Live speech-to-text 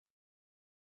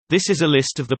This is a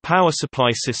list of the power supply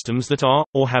systems that are,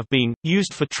 or have been,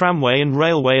 used for tramway and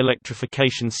railway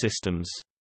electrification systems.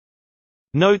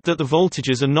 Note that the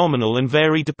voltages are nominal and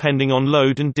vary depending on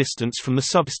load and distance from the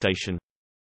substation.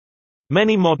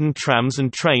 Many modern trams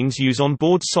and trains use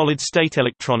onboard solid-state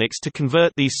electronics to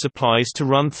convert these supplies to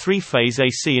run three-phase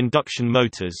AC induction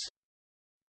motors.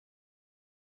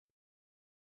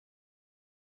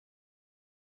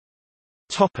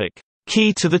 Topic.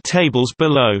 Key to the tables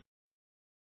below.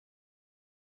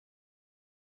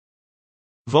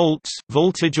 Volts,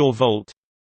 voltage or volt.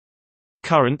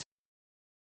 Current.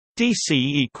 DC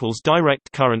equals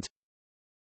direct current.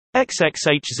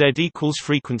 XXHZ equals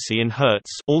frequency in hertz,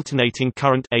 alternating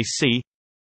current AC.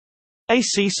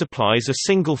 AC supplies are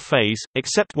single phase,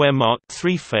 except where marked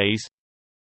three-phase.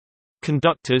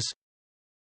 Conductors.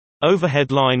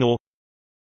 Overhead line or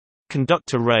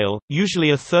conductor rail, usually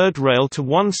a third rail to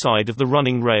one side of the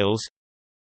running rails.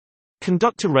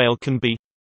 Conductor rail can be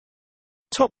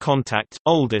top contact,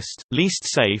 oldest, least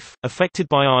safe, affected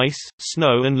by ice,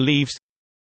 snow and leaves.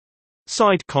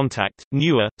 Side contact,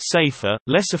 newer, safer,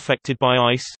 less affected by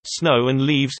ice, snow and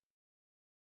leaves.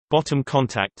 Bottom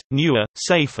contact, newer,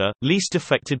 safer, least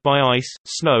affected by ice,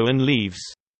 snow and leaves.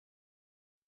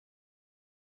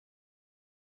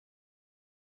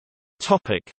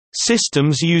 Topic: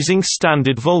 Systems using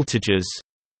standard voltages.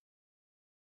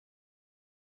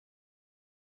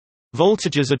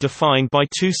 Voltages are defined by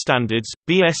two standards,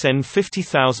 BSN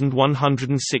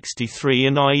 50163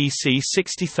 and IEC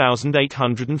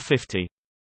 60850.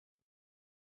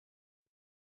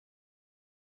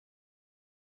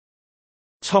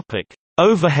 Topic: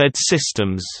 Overhead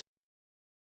systems.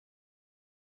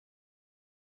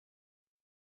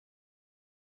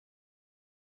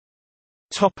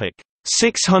 Topic: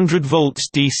 600 volts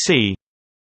DC.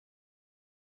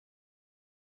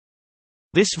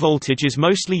 This voltage is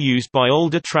mostly used by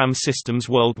older tram systems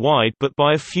worldwide but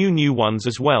by a few new ones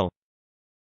as well.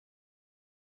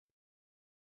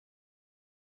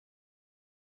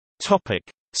 Topic: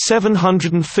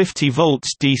 750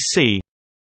 volts DC.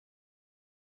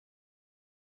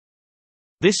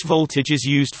 This voltage is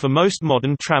used for most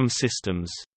modern tram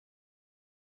systems.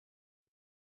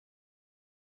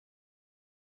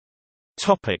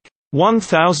 Topic: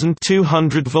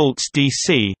 1200 volts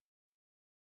DC.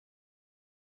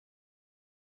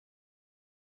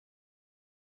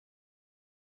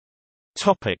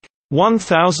 Topic: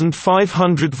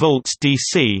 1500 volts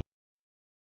DC.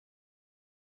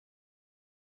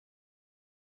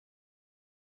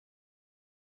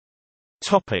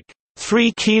 Topic: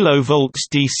 3 kilovolts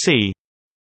DC.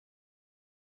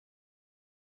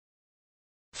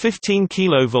 15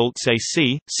 kilovolts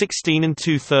AC, 16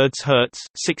 2/3 Hz,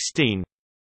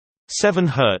 16.7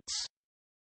 Hz.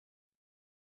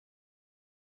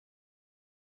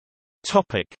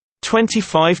 Topic: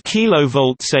 25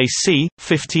 kilovolts AC,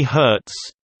 50 Hz.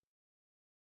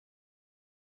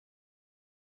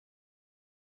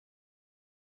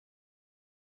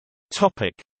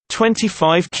 Topic: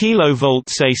 25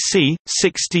 kilovolts AC,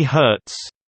 60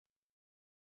 Hz.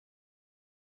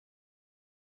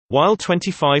 While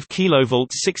 25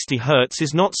 kV 60 Hz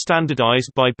is not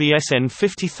standardized by BSN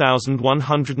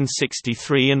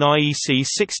 50163 and IEC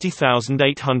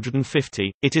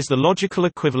 60850, it is the logical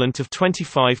equivalent of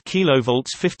 25 kV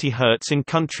 50 Hz in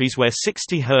countries where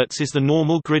 60 Hz is the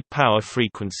normal grid power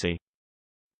frequency.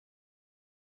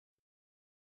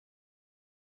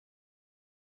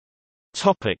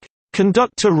 Topic: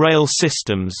 Conductor rail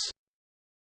systems.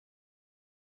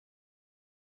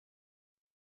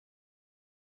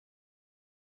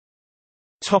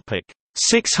 Topic: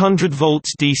 600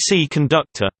 volts DC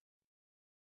conductor.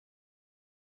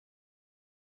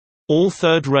 All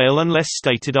third rail unless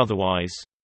stated otherwise.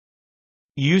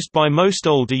 Used by most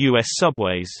older U.S.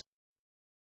 subways.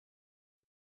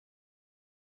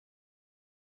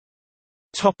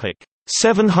 Topic: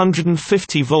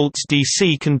 750 volts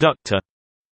DC conductor.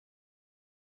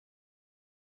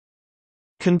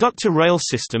 Conductor rail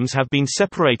systems have been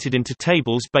separated into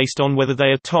tables based on whether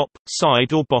they are top,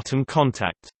 side or bottom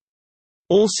contact.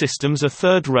 All systems are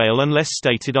third rail unless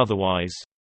stated otherwise.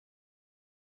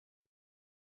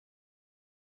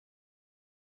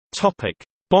 Topic: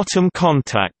 Bottom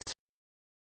contact.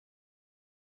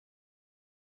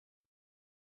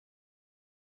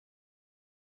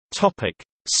 Topic: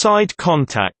 Side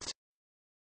contact.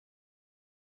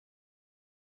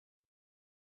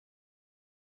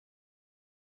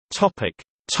 Topic: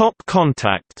 Top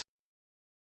contact.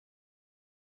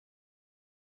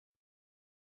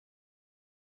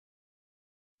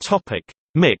 Topic: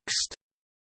 Mixed.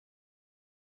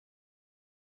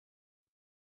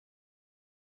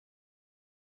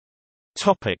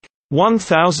 Topic: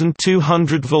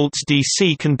 1200 volts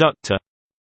DC conductor.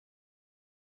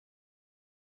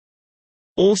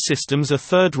 All systems are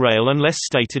third rail unless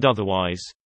stated otherwise.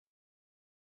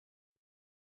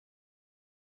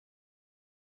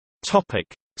 Topic: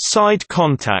 Side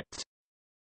contact.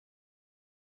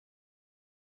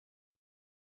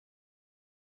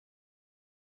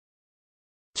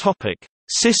 Topic: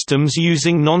 Systems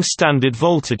using non-standard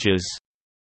voltages.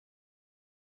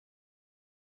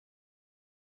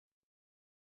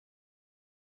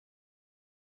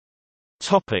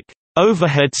 Topic: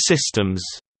 Overhead systems.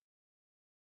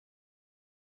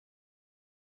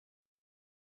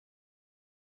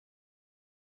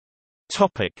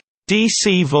 Topic: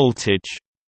 DC voltage.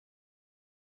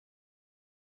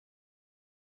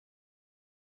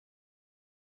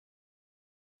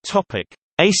 Topic: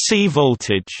 AC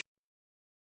voltage.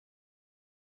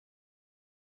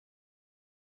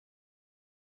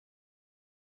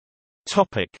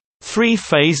 Topic: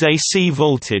 Three-phase AC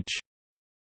voltage.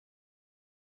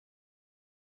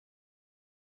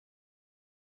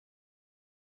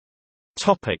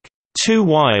 Topic: Two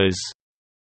wires.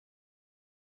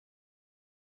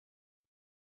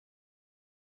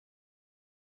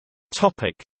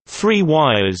 Topic: Three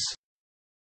wires.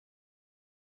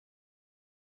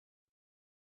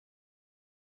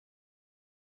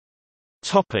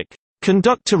 Topic: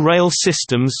 Conductor rail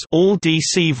systems, all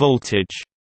DC voltage.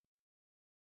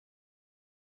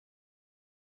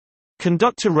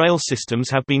 Conductor rail systems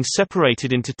have been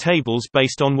separated into tables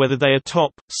based on whether they are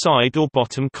top, side or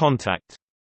bottom contact.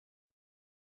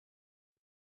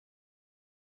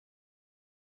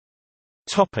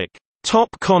 Topic: Top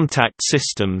contact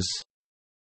systems.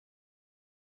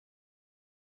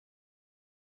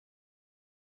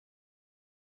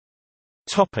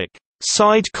 Topic: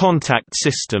 Side contact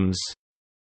systems.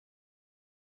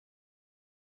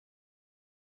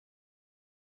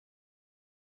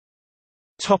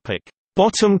 Topic: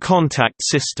 Bottom contact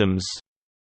systems.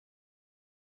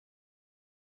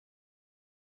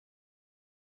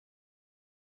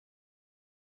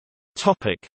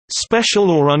 Topic: Special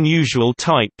or unusual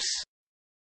types.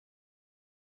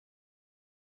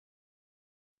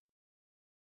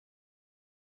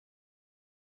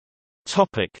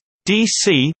 Topic: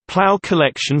 DC plough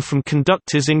collection from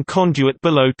conductors in conduit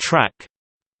below track.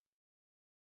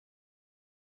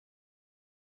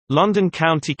 London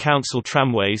County Council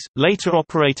tramways, later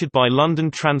operated by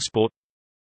London Transport.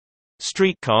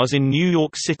 Streetcars in New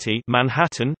York City,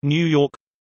 Manhattan, New York.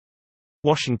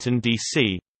 Washington,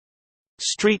 D.C.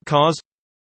 Streetcars.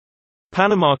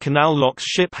 Panama Canal locks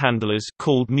ship handlers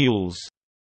called mules.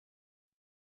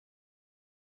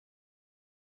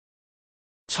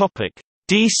 Topic: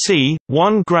 DC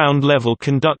 1 ground level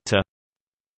conductor.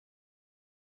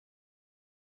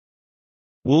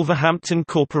 Wolverhampton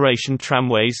Corporation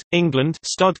Tramways, England,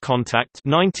 stud contact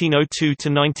 1902 to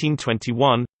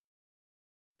 1921.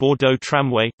 Bordeaux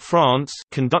Tramway, France,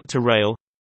 conductor rail.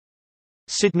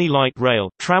 Sydney Light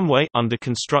Rail tramway under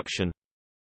construction.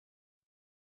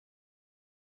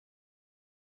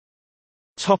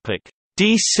 Topic: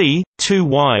 DC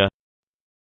 2-wire.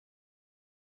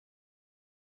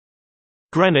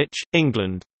 Greenwich,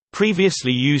 England.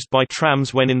 Previously used by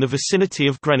trams when in the vicinity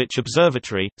of Greenwich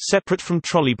Observatory, separate from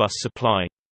trolleybus supply.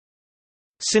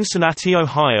 Cincinnati,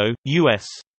 Ohio, U.S.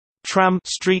 Tram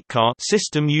streetcar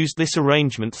system used this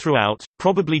arrangement throughout,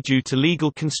 probably due to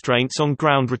legal constraints on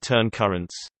ground return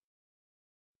currents.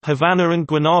 Havana and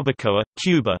Guanabacoa,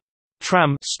 Cuba.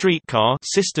 Tram streetcar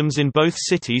systems in both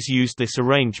cities used this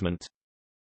arrangement.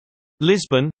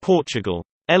 Lisbon, Portugal.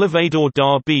 Elevador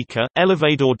da Beca,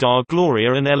 Elevador da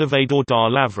Gloria and Elevador da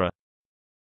Lavra.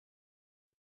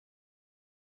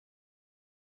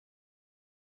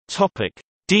 Topic: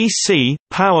 DC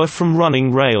power from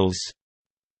running rails.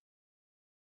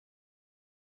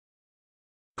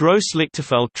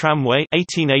 Gross-Lichterfeld Tramway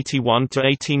 1881 to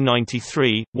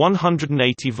 1893,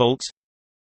 180 volts.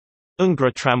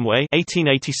 Ungra Tramway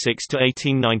 1886 to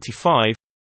 1895.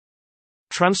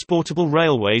 Transportable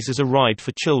railways as a ride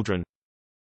for children.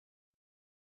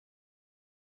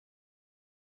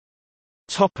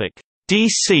 Topic: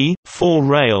 DC 4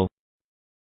 rail.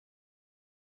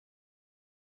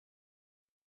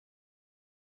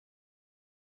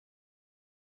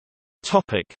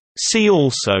 Topic: See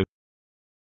also.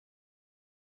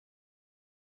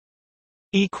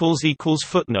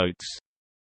 Footnotes